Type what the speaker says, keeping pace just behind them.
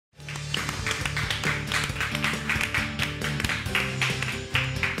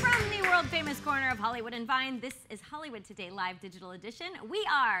corner of Hollywood and Vine. This is Hollywood Today Live Digital Edition. We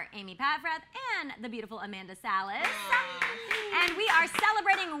are Amy Pavrath and the beautiful Amanda Salas. And we are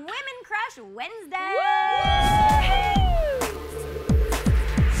celebrating Women Crush Wednesday.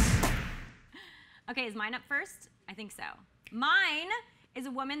 Okay, is mine up first? I think so. Mine is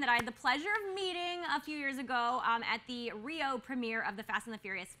a woman that I had the pleasure of meeting a few years ago at the Rio premiere of The Fast and the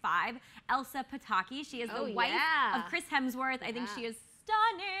Furious 5, Elsa Pataky. She is the wife of Chris Hemsworth. I think she is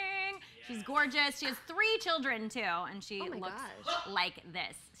stunning. She's gorgeous. She has 3 children too, and she looks like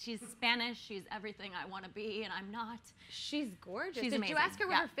this. She's Spanish. She's everything I want to be, and I'm not. She's gorgeous. Did you ask her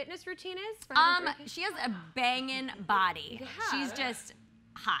what her fitness routine is? She has a banging body. Yeah. She's just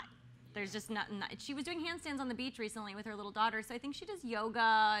hot. There's just nothing. She was doing handstands on the beach recently with her little daughter, so I think she does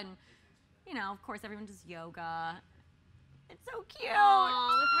yoga, and you know, of course, everyone does yoga. It's so cute. Aww,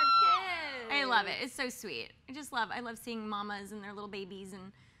 with her kids. I love it. It's so sweet. I love seeing mamas and their little babies,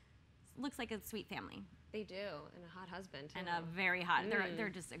 and it looks like a sweet family. They do, and a hot husband too. And a very hot. They're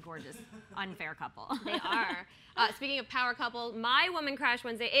just a gorgeous, unfair couple. They are. Speaking of power couple, my Woman Crush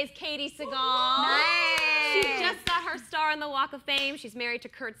Wednesday is Katie Sagal. Nice. She just got her star on the Walk of Fame. She's married to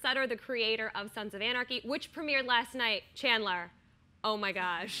Kurt Sutter, the creator of Sons of Anarchy, which premiered last night. Chandler. Oh my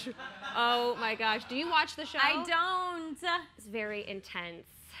gosh. Oh my gosh. Do you watch the show? I don't. It's very intense.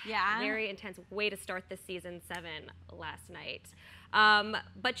 Yeah. Very intense way to start the season 7 last night.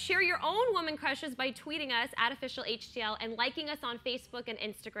 But share your own woman crushes by tweeting us at @officialhtl and liking us on Facebook and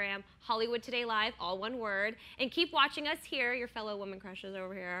Instagram, Hollywood Today Live, all one word. And keep watching us here, your fellow woman crushes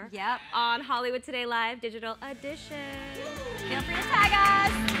over here. Yep. On Hollywood Today Live Digital Edition. Feel free to tag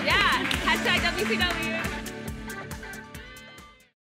us. Yeah. #WCW.